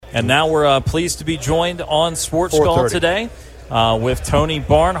And now we're pleased to be joined on Sports Call today with Tony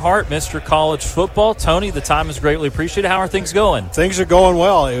Barnhart, Mr. College Football. Tony, the time is greatly appreciated. How are things going? Things are going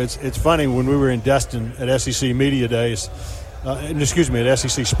well. It's funny, when we were in Destin at SEC Media Days, at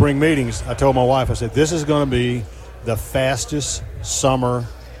SEC Spring Meetings, I told my wife, I said, this is going to be the fastest summer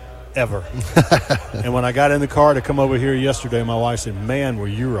ever. And when I got in the car to come over here yesterday, my wife said, man, were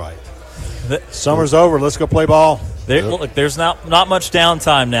you right. Summer's over. Let's go play ball. Look, there's not much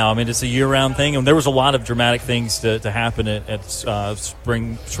downtime now. I mean, it's a year-round thing, and there was a lot of dramatic things to happen at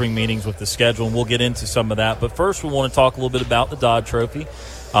spring meetings with the schedule, and we'll get into some of that. But first, we want to talk a little bit about the Dodd Trophy.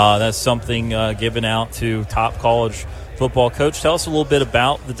 That's something given out to top college football coach. Tell us a little bit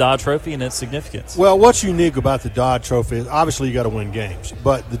about the Dodd Trophy and its significance. Well, what's unique about the Dodd Trophy is obviously you got to win games,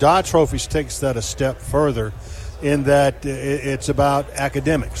 but the Dodd Trophy takes that a step further in that it's about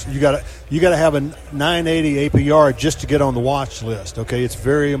academics. You got to have a 980 APR just to get on the watch list. Okay, it's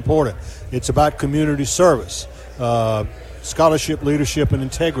very important. It's about community service, scholarship, leadership, and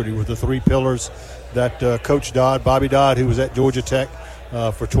integrity were the three pillars that Coach Dodd, Bobby Dodd, who was at Georgia Tech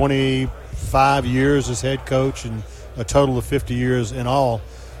for 25 years as head coach and a total of 50 years in all.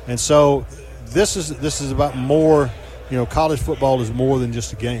 And so this is about more. College football is more than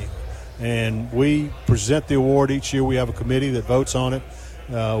just a game. And we present the award each year. We have a committee that votes on it.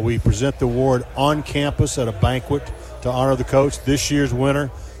 We present the award on campus at a banquet to honor the coach. This year's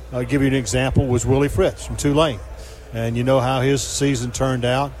winner, I'll give you an example, was Willie Fritz from Tulane. And you know how his season turned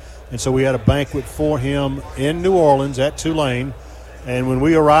out. And so we had a banquet for him in New Orleans at Tulane. And when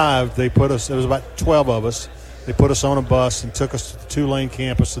we arrived, there was about 12 of us. They put us on a bus and took us to the Tulane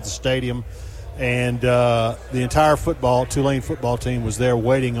campus at the stadium. And the entire Tulane football team was there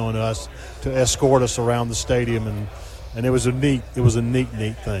waiting on us to escort us around the stadium, and it was a neat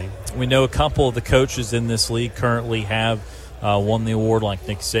thing. We know a couple of the coaches in this league currently have won the award, like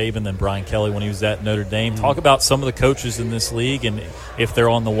Nick Saban and Brian Kelly when he was at Notre Dame. Talk about some of the coaches in this league and if they're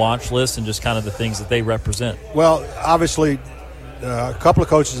on the watch list and just kind of the things that they represent. Well, obviously, a couple of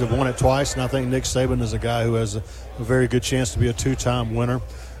coaches have won it twice, and I think Nick Saban is a guy who has a very good chance to be a two-time winner.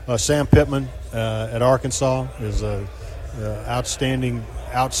 Sam Pittman at Arkansas is an outstanding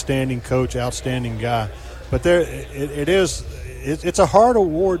coach, outstanding guy. But it's a hard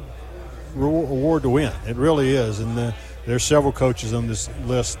award to win. It really is, and there's several coaches on this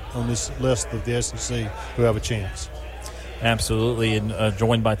list of the SEC who have a chance. Absolutely, and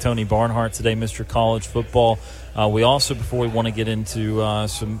joined by Tony Barnhart today, Mr. College Football. We also, before we want to get into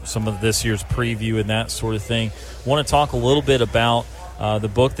some of this year's preview and that sort of thing, want to talk a little bit about the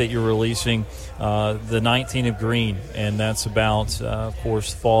book that you're releasing, The 19 of Green, and that's about, of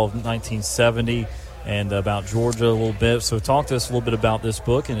course, fall of 1970 and about Georgia a little bit. So talk to us a little bit about this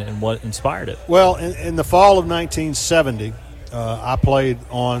book and what inspired it. Well, in the fall of 1970, I played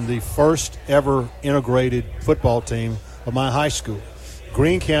on the first ever integrated football team of my high school,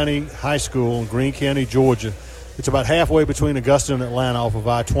 Greene County High School in Greene County, Georgia. It's about halfway between Augusta and Atlanta off of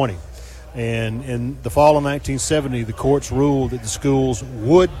I-20. And in the fall of 1970, the courts ruled that the schools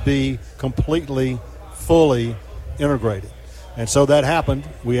would be completely, fully integrated. And so that happened.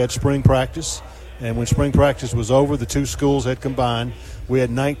 We had spring practice, and when spring practice was over, the two schools had combined. We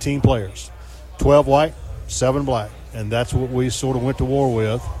had 19 players, 12 white, 7 black, and that's what we sort of went to war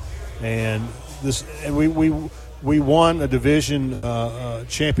with. And we won a division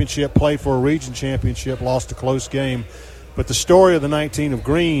championship, played for a region championship, lost a close game. But the story of the 19 of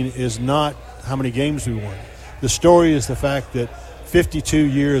Green is not how many games we won. The story is the fact that 52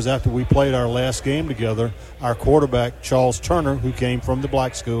 years after we played our last game together, our quarterback, Charles Turner, who came from the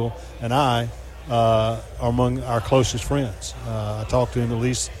black school, and I are among our closest friends. I talk to him at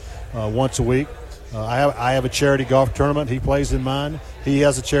least once a week. I have a charity golf tournament. He plays in mine. He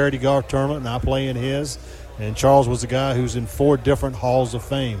has a charity golf tournament, and I play in his. And Charles was a guy who's in 4 different halls of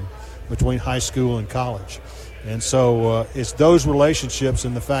fame between high school and college. And so it's those relationships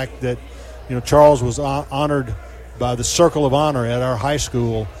and the fact that, Charles was honored by the Circle of Honor at our high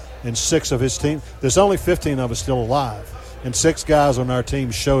school, and 6 of his team. There's only 15 of us still alive, and 6 guys on our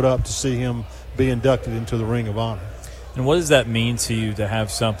team showed up to see him be inducted into the Ring of Honor. And what does that mean to you to have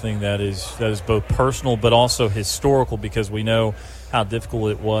something that is both personal but also historical, because we know how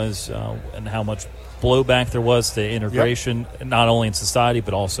difficult it was and how much blowback there was to integration, not only in society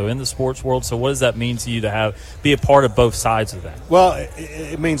but also in the sports world. So what does that mean to you to be a part of both sides of that? Well,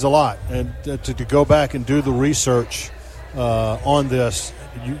 it means a lot. And to go back and do the research on this,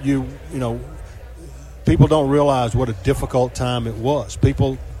 you know, people don't realize what a difficult time it was.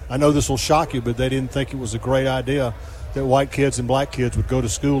 People, I know this will shock you, but they didn't think it was a great idea that white kids and black kids would go to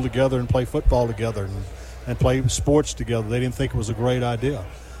school together and play football together and play sports together. They didn't think it was a great idea.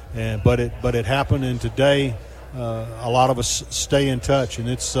 But it happened, and today a lot of us stay in touch, and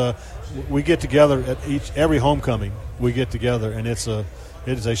it's we get together at every homecoming. We get together, and it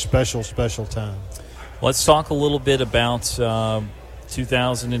is a special time. Let's talk a little bit about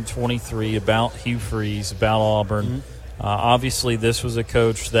 2023, about Hugh Freeze, about Auburn. Mm-hmm. Obviously, this was a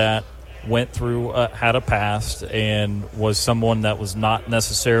coach that went through, had a past, and was someone that was not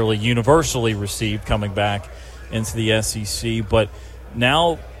necessarily universally received coming back into the SEC. But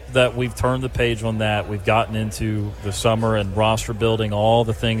now that we've turned the page on that, we've gotten into the summer and roster building, all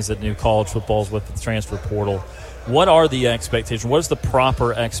the things that new college football is with the transfer portal. What are the expectations? What is the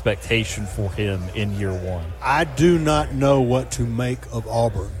proper expectation for him in year one? I do not know what to make of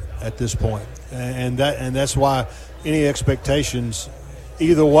Auburn at this point, and that's why any expectations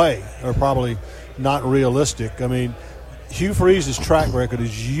either way are probably not realistic. I mean, Hugh Freeze's track record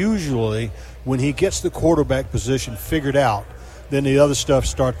is usually when he gets the quarterback position figured out, then the other stuff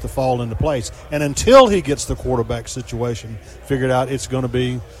starts to fall into place. And until he gets the quarterback situation figured out, it's going to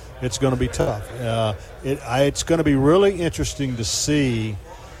be tough. It's going to be really interesting to see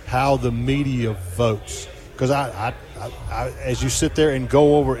how the media votes, because I as you sit there and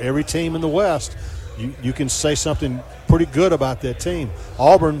go over every team in the West, you can say something pretty good about that team.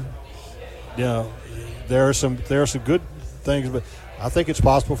 Auburn, there are some good things, but I think it's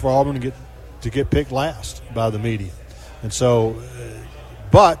possible for Auburn to get picked last by the media. And so,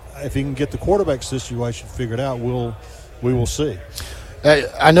 but if he can get the quarterback situation figured out, we will see.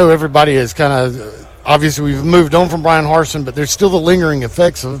 I know everybody is kind of obviously we've moved on from Brian Harsin, but there's still the lingering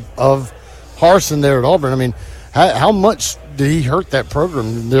effects of Harsin there at Auburn. I mean, how much did he hurt that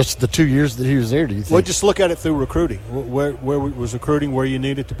program just the 2 years that he was there, do you think? Well, just look at it through recruiting. Where was recruiting where you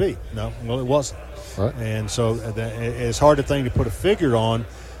needed to be? No, well, it wasn't. Right. And so it's hard to put a figure on.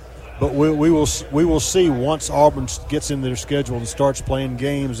 But we will see once Auburn gets into their schedule and starts playing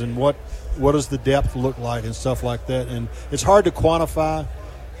games, and what does the depth look like and stuff like that. And it's hard to quantify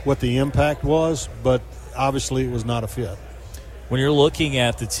what the impact was, but obviously it was not a fit. When you're looking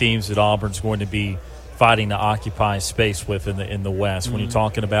at the teams that Auburn's going to be fighting to occupy space with in the West, when you're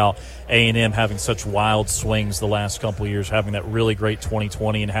talking about A&M having such wild swings the last couple of years, having that really great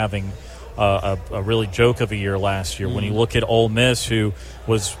 2020 and having a really joke of a year last year. When you look at Ole Miss, who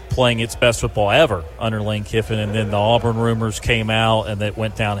was playing its best football ever under Lane Kiffin, and then the Auburn rumors came out and it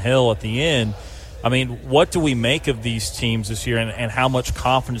went downhill at the end. I mean, what do we make of these teams this year, and how much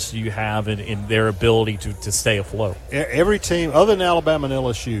confidence do you have in their ability to stay afloat? Every team, other than Alabama and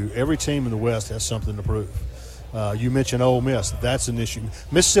LSU, every team in the West has something to prove. You mentioned Ole Miss. That's an issue.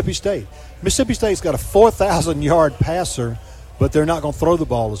 Mississippi State's got a 4,000-yard passer, but they're not going to throw the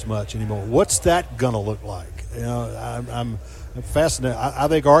ball as much anymore. What's that going to look like? I'm fascinated. I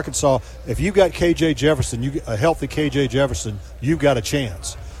think Arkansas, if you've got KJ Jefferson, a healthy KJ Jefferson, you've got a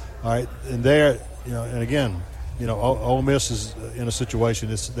chance. All right, and there, and again, Ole Miss is in a situation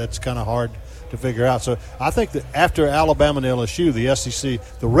that's kind of hard to figure out. So I think that after Alabama and LSU, the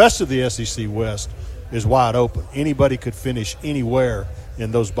SEC, the rest of the SEC West is wide open. Anybody could finish anywhere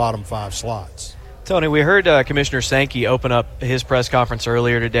in those bottom 5 slots. Tony, we heard Commissioner Sankey open up his press conference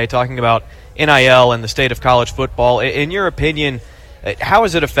earlier today talking about NIL and the state of college football. In your opinion, how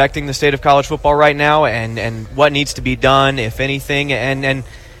is it affecting the state of college football right now, and what needs to be done, if anything? And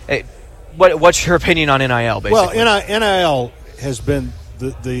what's your opinion on NIL, basically? Well, NIL has been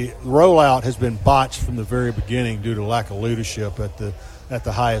the rollout has been botched from the very beginning due to lack of leadership at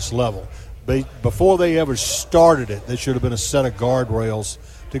the highest level. Before they ever started it, there should have been a set of guardrails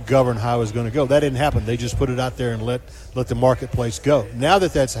to govern how it was going to go. That didn't happen. They just put it out there and let the marketplace go. Now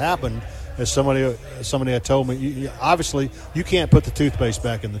that that's happened, as somebody had told me, obviously you can't put the toothpaste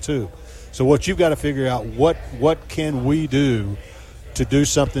back in the tube. So what you've got to figure out, what can we do to do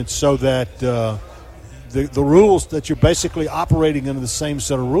something so that the rules, that you're basically operating under the same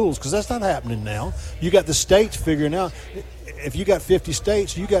set of rules, because that's not happening now. You got the states figuring out. If you got 50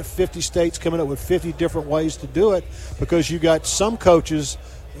 states, you got 50 states coming up with 50 different ways to do it, because you got some coaches,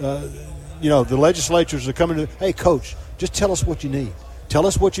 the legislatures are coming to, hey, coach, just tell us what you need. Tell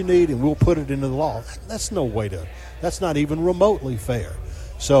us what you need, and we'll put it into the law. That's not even remotely fair.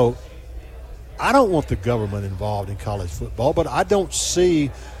 So I don't want the government involved in college football, but I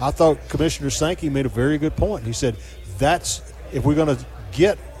thought Commissioner Sankey made a very good point. He said if we're going to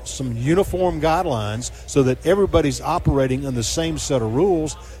get some uniform guidelines so that everybody's operating on the same set of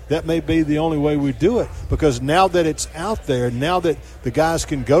rules, that may be the only way we do it. Because now that it's out there, now that the guys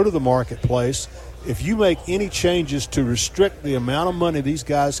can go to the marketplace, if you make any changes to restrict the amount of money these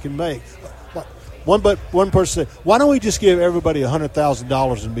guys can make, one person said, why don't we just give everybody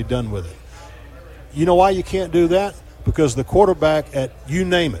 $100,000 and be done with it? You know why you can't do that? because the quarterback at, you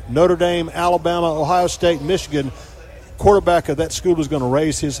name it, Notre Dame, Alabama, Ohio State, Michigan, quarterback of that school is going to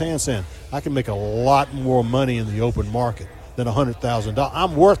raise his hand saying, I can make a lot more money in the open market than $100,000.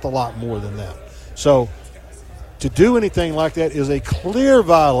 I'm worth a lot more than that. So to do anything like that is a clear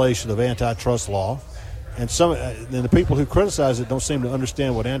violation of antitrust law. And the people who criticize it don't seem to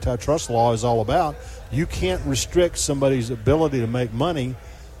understand what antitrust law is all about. You can't restrict somebody's ability to make money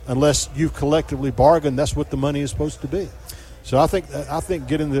unless you've collectively bargained that's what the money is supposed to be. So I think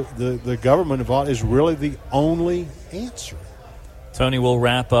getting the government involved is really the only answer. Tony, we'll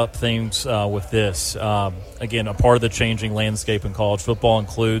wrap up things with this. Again, a part of the changing landscape in college football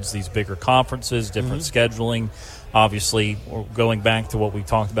includes these bigger conferences, different scheduling. Obviously, going back to what we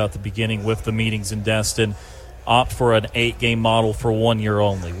talked about at the beginning with the meetings in Destin, opt for an 8-game model for 1 year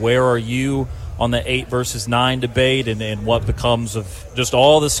only. Where are you on the 8 versus 9 debate, and what becomes of just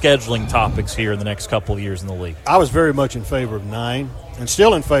all the scheduling topics here in the next couple of years in the league? I was very much in favor of 9 and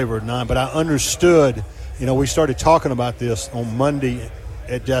still in favor of 9, but I understood, we started talking about this on Monday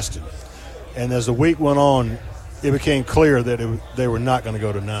at Destin. And as the week went on, it became clear that they were not going to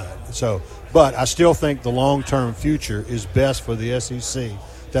go to 9. But I still think the long-term future is best for the SEC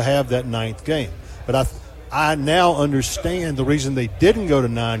to have that 9th game. But I now understand the reason they didn't go to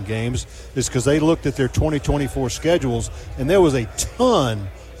 9 games is because they looked at their 2024 schedules, and there was a ton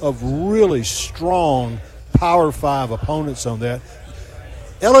of really strong Power 5 opponents on that.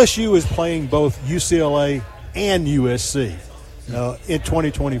 LSU is playing both UCLA and USC in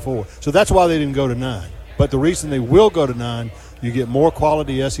 2024. So that's why they didn't go to 9. But the reason they will go to 9, you get more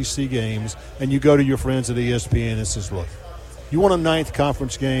quality SEC games, and you go to your friends at ESPN and says, look, you want a 9th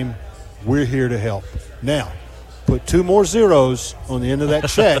conference game? We're here to help. Now, put 2 more zeros on the end of that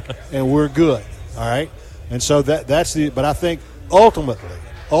check, and we're good, all right? And so that's but I think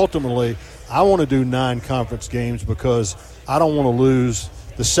ultimately, I want to do 9 conference games because I don't want to lose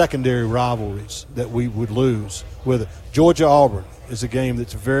the secondary rivalries that we would lose with it. Georgia-Auburn is a game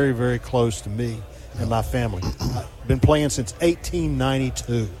that's very, very close to me and my family. I've been playing since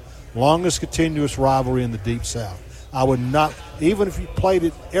 1892, longest continuous rivalry in the Deep South. I would not, even if you played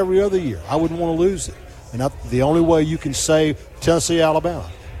it every other year, I wouldn't want to lose it. And the only way you can save Tennessee,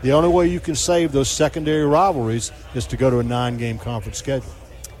 Alabama, the only way you can save those secondary rivalries is to go to a 9-game conference schedule.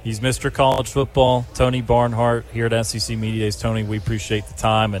 He's Mr. College Football, Tony Barnhart, here at SEC Media Days. Tony, we appreciate the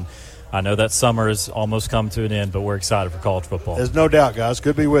time, and I know that summer has almost come to an end, but we're excited for college football. There's no doubt, guys.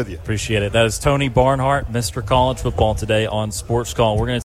 Good to be with you. Appreciate it. That is Tony Barnhart, Mr. College Football, today on Sports Call. We're going to